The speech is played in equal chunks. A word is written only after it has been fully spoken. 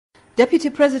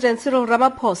Deputy President Cyril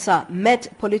Ramaphosa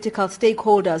met political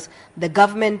stakeholders, the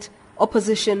government,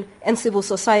 opposition and civil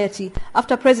society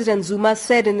after President Zuma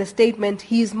said in a statement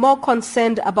he is more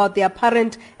concerned about the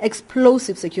apparent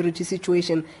explosive security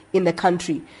situation in the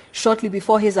country. Shortly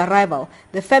before his arrival,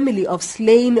 the family of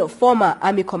slain former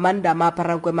Army Commander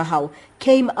Maaparankoe Mahao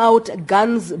came out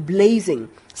guns blazing,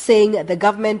 saying the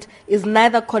government is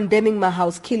neither condemning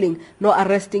Mahao's killing nor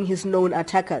arresting his known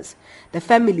attackers. The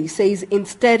family says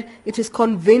instead it is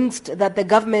convinced that the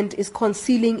government is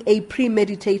concealing a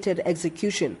premeditated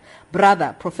execution.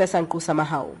 Brother Professor Nkusa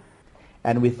Mahao.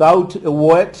 And without a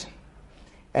word,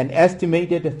 an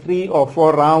estimated 3 or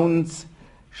 4 rounds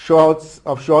shots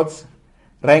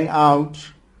rang out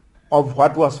of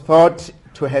what was thought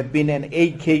to have been an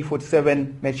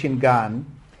AK-47 machine gun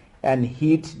and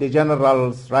hit the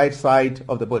general's right side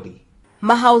of the body.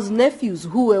 Mahao's nephews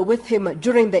who were with him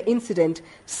during the incident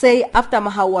say after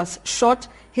Mahao was shot,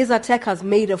 his attackers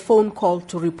made a phone call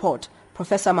to report.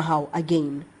 Professor Mahao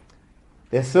again.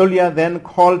 The soldier then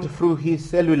called through his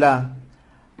cellular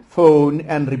phone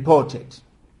and reported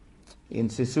in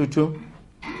Sesotho,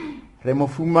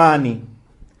 "Remofumani,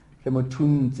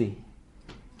 remotunzi,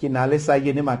 kinale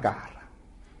sayene makara."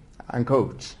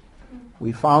 Unquote.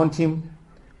 We found him,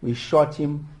 we shot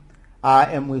him,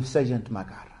 I am with Sergeant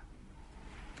Makara.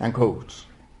 Unquote.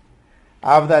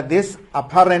 After this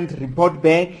apparent report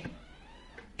back,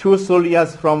 2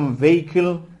 soldiers from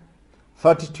vehicle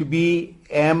thought to be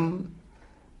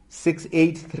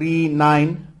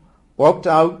M6839 walked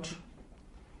out,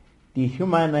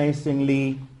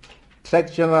 dehumanizingly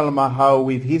tracked General Mahao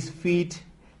with his feet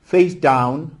face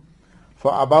down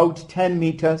for about 10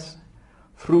 meters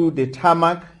through the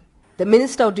tarmac. The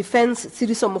Minister of Defense,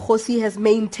 Tshidiso Mokosi, has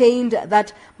maintained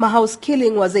that Mahao's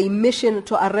killing was a mission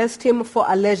to arrest him for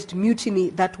alleged mutiny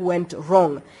that went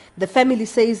wrong. The family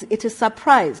says it is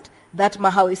surprised that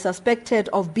Mahao is suspected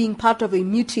of being part of a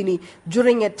mutiny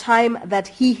during a time that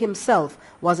he himself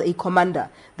was a commander.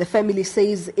 The family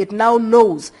says it now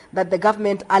knows that the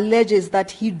government alleges that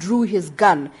he drew his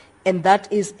gun, and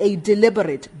that is a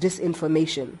deliberate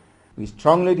disinformation. We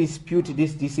strongly dispute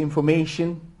this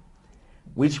disinformation,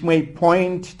 which may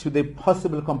point to the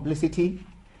possible complicity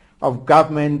of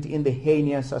government in the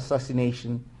heinous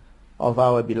assassination of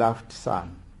our beloved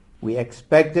son. We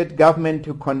expected government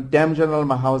to condemn General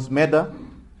Mahao's murder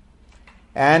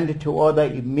and to order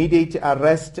immediate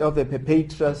arrest of the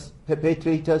perpetrators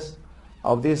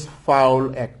of this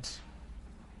foul act.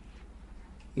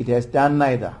 It has done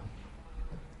neither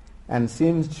and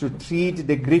seems to treat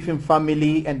the grieving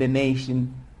family and the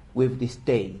nation with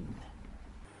disdain.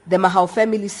 The Mahao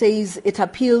family says it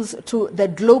appeals to the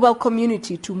global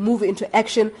community to move into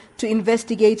action to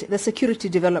investigate the security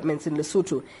developments in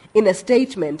Lesotho. In a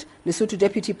statement, Lesotho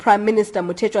Deputy Prime Minister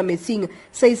Mothetjwa Metsing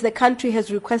says the country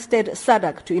has requested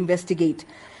SADC to investigate.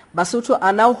 Basotho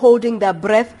are now holding their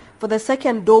breath for the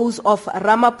second dose of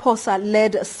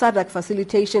Ramaphosa-led SADC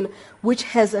facilitation, which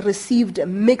has received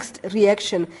mixed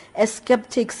reaction, as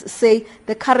skeptics say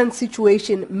the current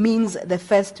situation means the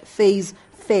first phase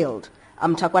failed.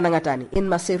 I'm Takwana Ngatani in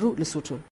Maseru, Lesotho.